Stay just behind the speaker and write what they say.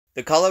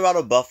The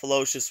Colorado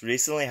Buffaloes just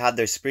recently had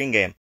their spring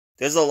game.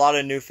 There's a lot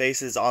of new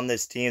faces on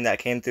this team that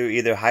came through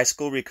either high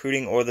school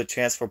recruiting or the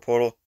transfer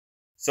portal.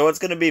 So it's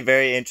going to be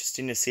very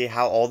interesting to see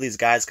how all these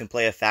guys can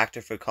play a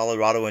factor for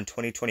Colorado in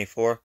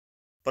 2024.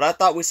 But I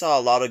thought we saw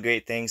a lot of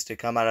great things to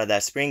come out of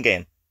that spring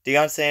game.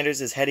 Deion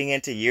Sanders is heading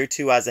into year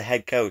 2 as a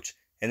head coach,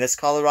 and this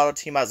Colorado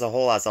team as a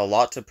whole has a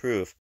lot to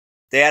prove.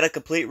 They had a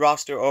complete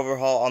roster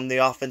overhaul on the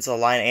offensive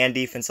line and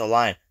defensive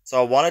line, so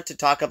I wanted to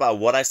talk about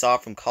what I saw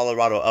from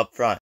Colorado up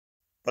front.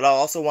 But I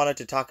also wanted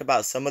to talk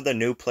about some of the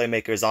new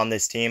playmakers on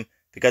this team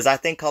because I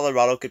think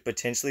Colorado could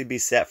potentially be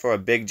set for a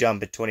big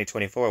jump in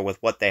 2024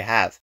 with what they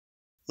have.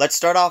 Let's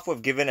start off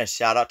with giving a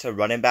shout out to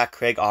running back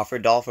Craig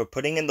Offerdahl for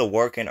putting in the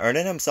work and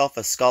earning himself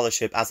a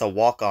scholarship as a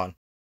walk-on.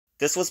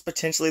 This was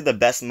potentially the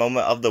best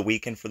moment of the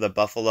weekend for the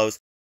Buffaloes,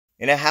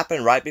 and it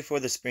happened right before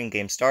the spring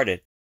game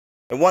started.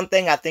 And one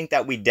thing I think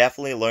that we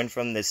definitely learned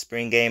from this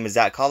spring game is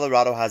that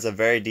Colorado has a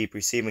very deep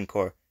receiving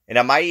core, and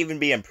it might even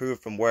be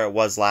improved from where it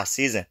was last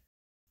season.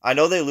 I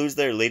know they lose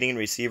their leading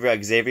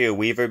receiver Xavier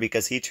Weaver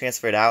because he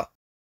transferred out,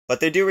 but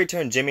they do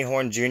return Jimmy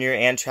Horn Jr.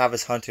 and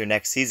Travis Hunter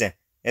next season,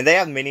 and they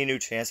have many new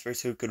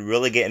transfers who could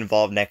really get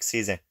involved next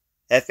season.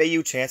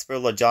 FAU transfer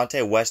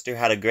LaJohntay Wester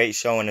had a great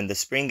showing in the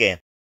spring game.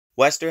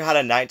 Wester had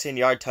a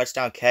 19-yard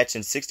touchdown catch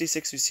and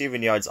 66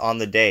 receiving yards on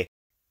the day,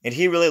 and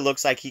he really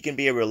looks like he can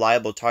be a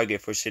reliable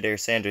target for Shedeur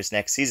Sanders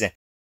next season.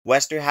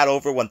 Wester had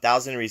over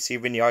 1,000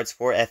 receiving yards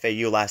for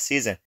FAU last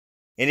season,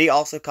 and he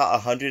also caught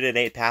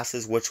 108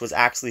 passes, which was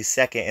actually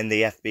second in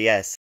the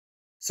FBS.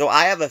 So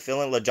I have a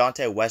feeling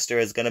LaJohntay Wester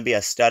is going to be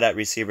a stud at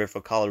receiver for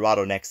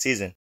Colorado next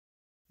season.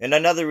 And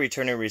another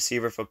returning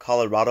receiver for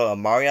Colorado,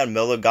 Amarion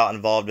Miller, got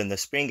involved in the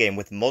spring game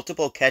with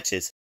multiple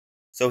catches,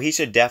 so he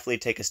should definitely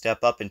take a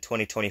step up in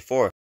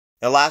 2024.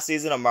 Now last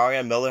season,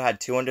 Amarion Miller had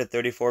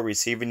 234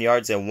 receiving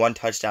yards and 1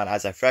 touchdown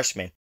as a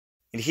freshman,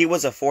 and he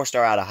was a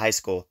 4-star out of high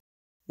school.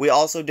 We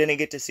also didn't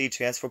get to see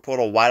transfer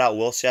portal wideout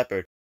Will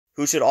Sheppard,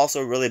 who should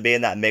also really be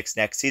in that mix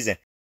next season,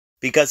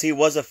 because he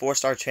was a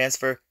 4-star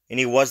transfer and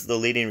he was the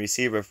leading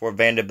receiver for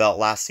Vanderbilt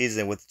last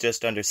season with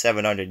just under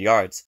 700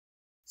 yards.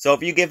 So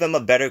if you give him a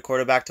better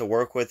quarterback to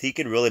work with, he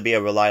could really be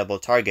a reliable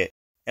target.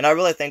 And I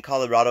really think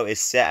Colorado is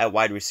set at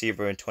wide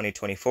receiver in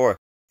 2024.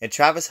 And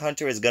Travis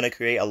Hunter is going to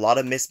create a lot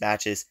of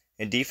mismatches,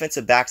 and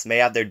defensive backs may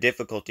have their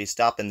difficulty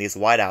stopping these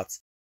wideouts.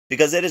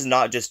 Because it is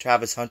not just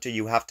Travis Hunter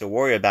you have to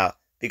worry about,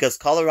 because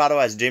Colorado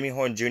has Jimmy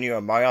Horn Jr.,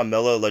 Amarion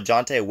Miller,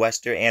 LaJohntay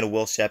Wester, and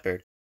Will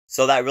Sheppard.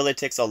 So that really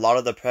takes a lot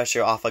of the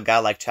pressure off a guy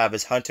like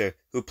Travis Hunter,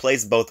 who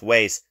plays both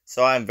ways.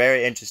 So I am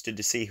very interested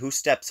to see who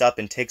steps up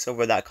and takes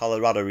over that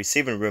Colorado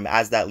receiving room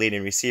as that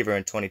leading receiver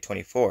in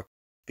 2024.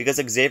 Because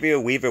Xavier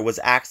Weaver was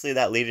actually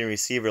that leading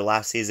receiver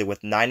last season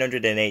with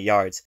 908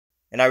 yards.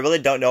 And I really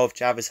don't know if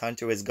Travis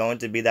Hunter is going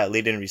to be that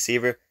leading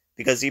receiver,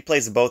 because he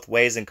plays both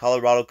ways and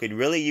Colorado could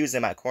really use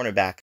him at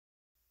cornerback.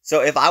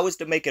 So if I was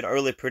to make an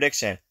early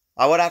prediction,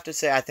 I would have to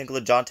say I think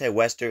LaJohntay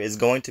Wester is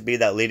going to be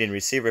that leading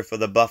receiver for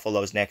the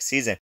Buffaloes next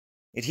season,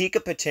 and he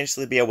could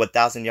potentially be a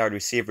 1,000-yard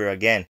receiver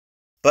again.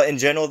 But in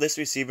general, this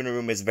receiving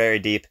room is very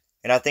deep,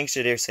 and I think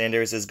Shedeur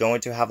Sanders is going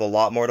to have a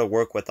lot more to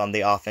work with on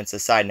the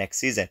offensive side next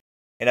season.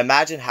 And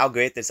imagine how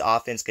great this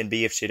offense can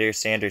be if Shedeur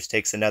Sanders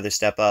takes another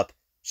step up.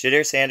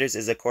 Shedeur Sanders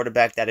is a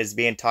quarterback that is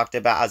being talked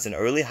about as an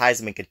early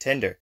Heisman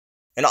contender.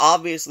 And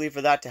obviously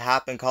for that to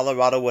happen,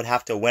 Colorado would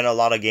have to win a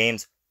lot of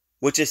games,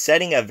 which is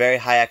setting a very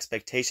high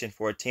expectation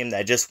for a team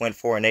that just went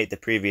 4-8 the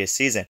previous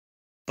season.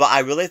 But I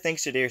really think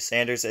Shedeur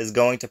Sanders is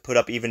going to put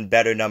up even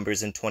better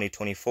numbers in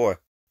 2024,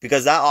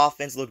 because that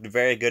offense looked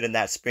very good in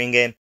that spring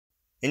game,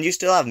 and you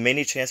still have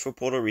many transfer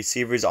portal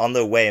receivers on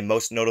their way,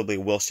 most notably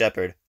Will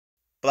Sheppard.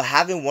 But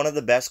having one of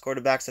the best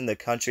quarterbacks in the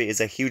country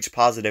is a huge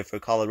positive for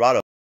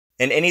Colorado,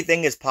 and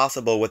anything is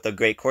possible with a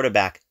great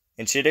quarterback,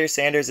 and Shedeur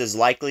Sanders is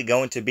likely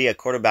going to be a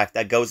quarterback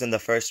that goes in the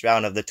first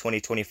round of the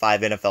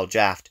 2025 NFL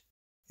Draft.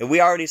 And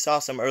we already saw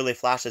some early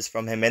flashes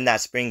from him in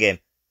that spring game.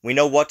 We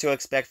know what to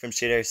expect from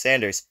Shedeur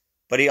Sanders,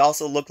 but he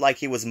also looked like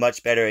he was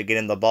much better at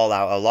getting the ball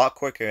out a lot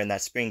quicker in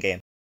that spring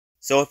game.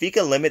 So if he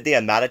can limit the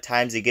amount of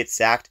times he gets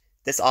sacked,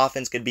 this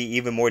offense could be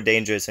even more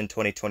dangerous in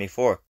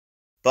 2024.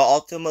 But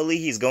ultimately,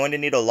 he's going to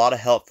need a lot of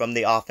help from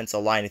the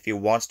offensive line if he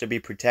wants to be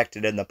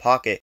protected in the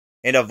pocket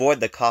and avoid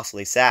the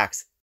costly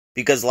sacks.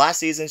 Because last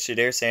season,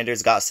 Shedeur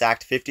Sanders got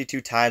sacked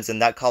 52 times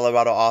and that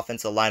Colorado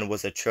offensive line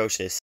was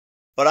atrocious.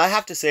 But I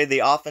have to say the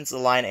offensive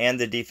line and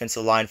the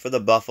defensive line for the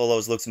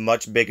Buffaloes looks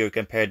much bigger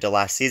compared to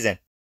last season.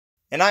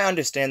 And I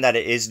understand that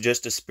it is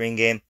just a spring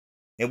game,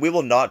 and we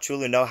will not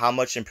truly know how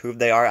much improved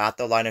they are at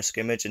the line of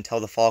scrimmage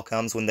until the fall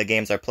comes when the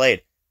games are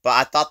played. But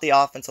I thought the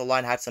offensive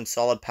line had some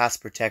solid pass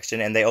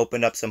protection and they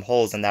opened up some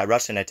holes in that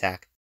rushing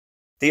attack.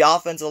 The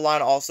offensive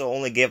line also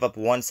only gave up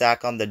 1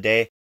 sack on the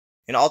day,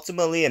 and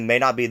ultimately it may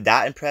not be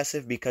that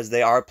impressive because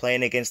they are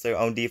playing against their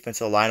own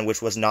defensive line,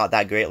 which was not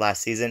that great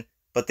last season.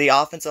 But the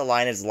offensive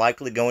line is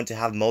likely going to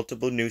have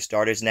multiple new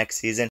starters next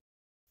season,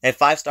 and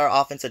 5-star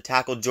offensive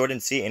tackle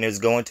Jordan Seaton is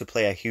going to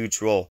play a huge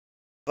role.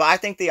 But I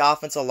think the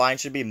offensive line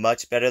should be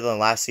much better than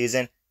last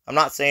season. I'm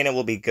not saying it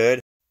will be good,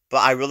 but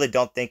I really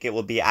don't think it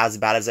will be as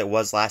bad as it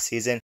was last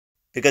season.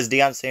 because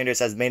Deion Sanders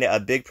has made it a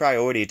big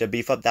priority to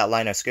beef up that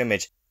line of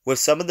scrimmage with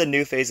some of the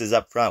new faces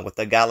up front with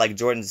a guy like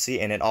Jordan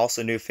Seaton and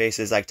also new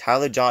faces like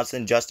Tyler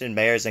Johnson, Justin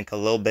Mayers, and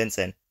Khalil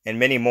Benson, and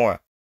many more.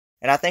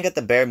 And I think at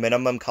the bare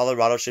minimum,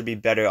 Colorado should be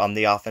better on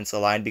the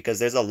offensive line because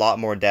there's a lot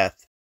more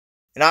depth.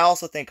 And I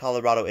also think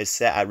Colorado is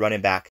set at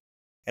running back.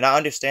 And I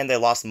understand they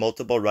lost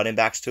multiple running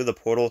backs to the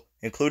portal,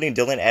 including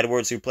Dylan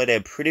Edwards, who played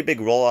a pretty big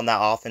role on that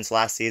offense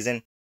last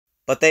season.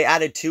 But they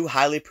added two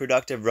highly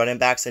productive running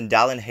backs in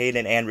Dallin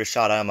Hayden and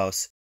Rashad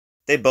Amos.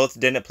 They both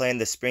didn't play in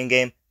the spring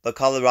game, but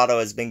Colorado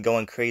has been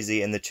going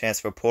crazy in the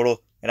transfer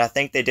portal, and I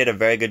think they did a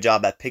very good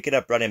job at picking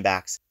up running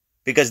backs.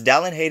 Because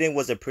Dallin Hayden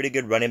was a pretty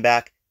good running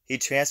back, he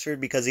transferred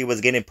because he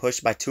was getting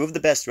pushed by two of the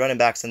best running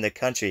backs in the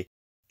country,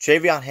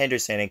 Travion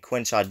Henderson and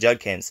Quinshon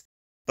Judkins.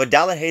 But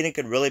Dallin Hayden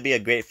could really be a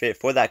great fit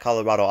for that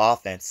Colorado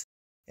offense.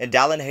 And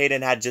Dallin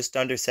Hayden had just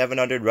under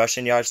 700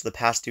 rushing yards the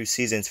past 2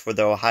 seasons for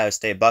the Ohio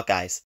State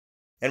Buckeyes.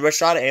 And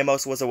Rashad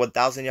Amos was a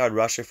 1,000-yard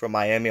rusher for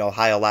Miami,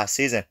 Ohio last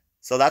season,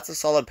 so that's a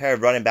solid pair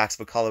of running backs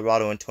for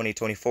Colorado in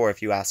 2024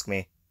 if you ask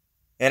me.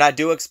 And I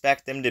do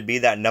expect them to be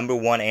that number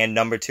 1 and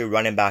number 2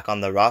 running back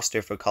on the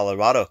roster for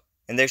Colorado,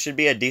 and there should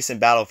be a decent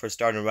battle for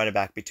starting running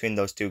back between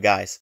those two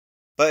guys.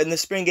 But in the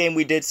spring game,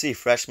 we did see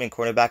freshman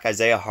cornerback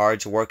Isaiah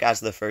Harge work as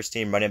the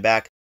first-team running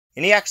back,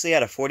 and he actually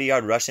had a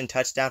 40-yard rushing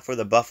touchdown for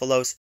the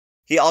Buffaloes.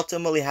 He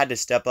ultimately had to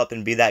step up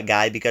and be that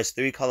guy because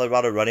 3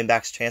 Colorado running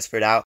backs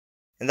transferred out,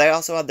 and they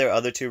also had their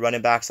other 2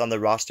 running backs on the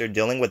roster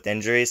dealing with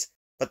injuries.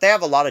 But they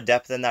have a lot of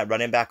depth in that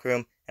running back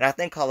room, and I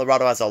think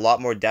Colorado has a lot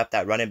more depth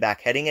at running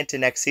back heading into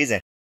next season.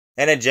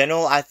 And in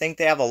general, I think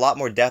they have a lot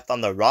more depth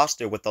on the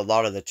roster with a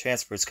lot of the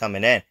transfers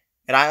coming in.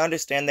 And I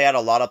understand they had a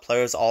lot of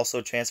players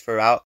also transfer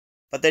out,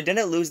 but they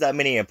didn't lose that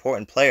many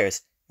important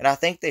players, and I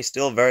think they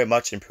still very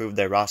much improved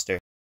their roster.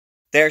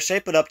 They are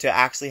shaping up to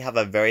actually have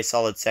a very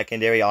solid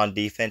secondary on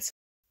defense,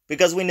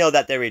 because we know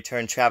that they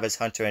returned Travis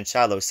Hunter and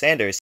Shiloh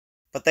Sanders,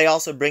 but they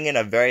also bring in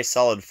a very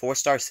solid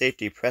 4-star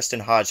safety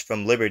Preston Hodge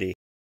from Liberty.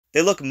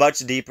 They look much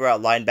deeper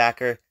at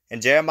linebacker,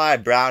 and Jeremiah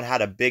Brown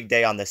had a big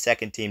day on the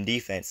second-team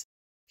defense.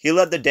 He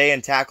led the day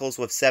in tackles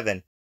with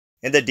 7,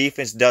 and the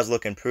defense does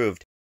look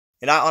improved.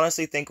 And I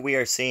honestly think we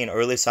are seeing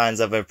early signs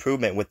of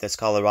improvement with this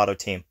Colorado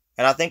team,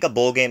 and I think a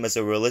bowl game is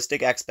a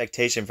realistic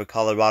expectation for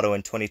Colorado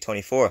in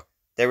 2024.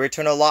 They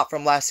return a lot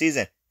from last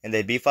season, and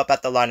they beef up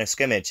at the line of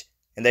scrimmage,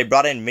 and they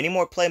brought in many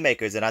more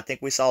playmakers, and I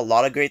think we saw a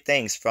lot of great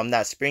things from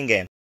that spring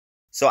game.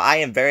 So I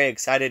am very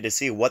excited to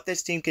see what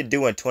this team can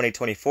do in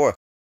 2024,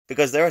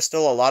 because there are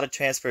still a lot of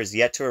transfers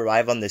yet to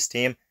arrive on this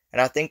team,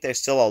 and I think there's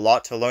still a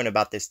lot to learn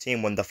about this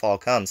team when the fall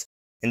comes.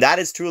 And that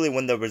is truly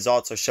when the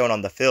results are shown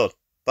on the field.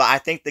 But I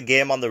think the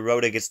game on the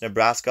road against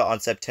Nebraska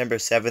on September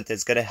 7th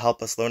is going to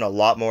help us learn a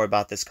lot more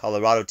about this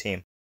Colorado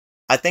team.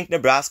 I think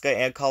Nebraska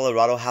and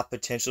Colorado have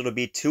potential to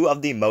be 2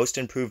 of the most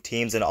improved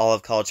teams in all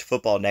of college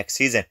football next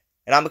season,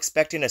 and I'm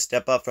expecting a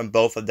step up from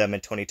both of them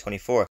in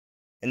 2024.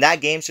 And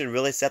that game should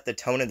really set the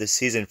tone of the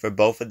season for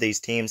both of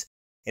these teams,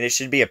 and it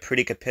should be a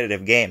pretty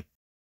competitive game.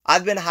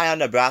 I've been high on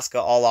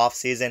Nebraska all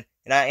off-season,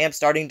 and I am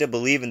starting to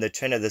believe in the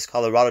trend of this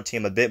Colorado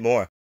team a bit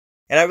more.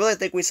 And I really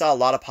think we saw a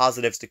lot of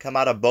positives to come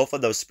out of both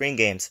of those spring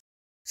games.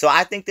 So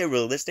I think the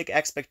realistic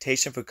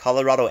expectation for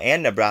Colorado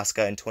and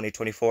Nebraska in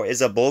 2024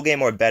 is a bowl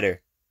game or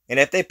better. And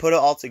if they put it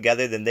all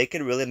together, then they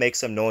could really make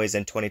some noise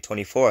in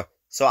 2024.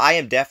 So I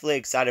am definitely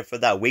excited for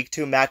that Week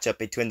 2 matchup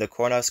between the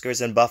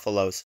Cornhuskers and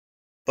Buffaloes.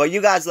 But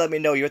you guys let me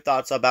know your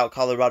thoughts about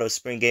Colorado's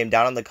spring game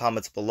down in the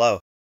comments below.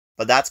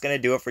 But that's going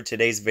to do it for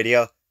today's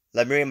video.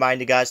 Let me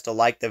remind you guys to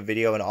like the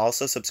video and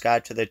also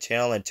subscribe to the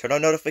channel and turn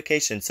on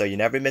notifications so you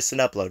never miss an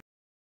upload.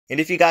 And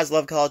if you guys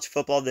love college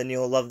football, then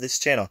you'll love this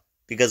channel,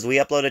 because we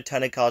upload a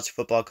ton of college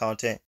football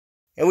content,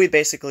 and we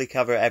basically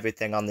cover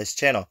everything on this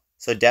channel,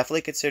 so definitely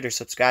consider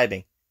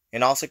subscribing,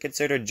 and also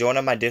consider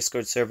joining my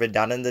Discord server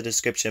down in the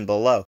description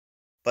below.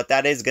 But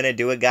that is going to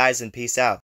do it, guys, and peace out.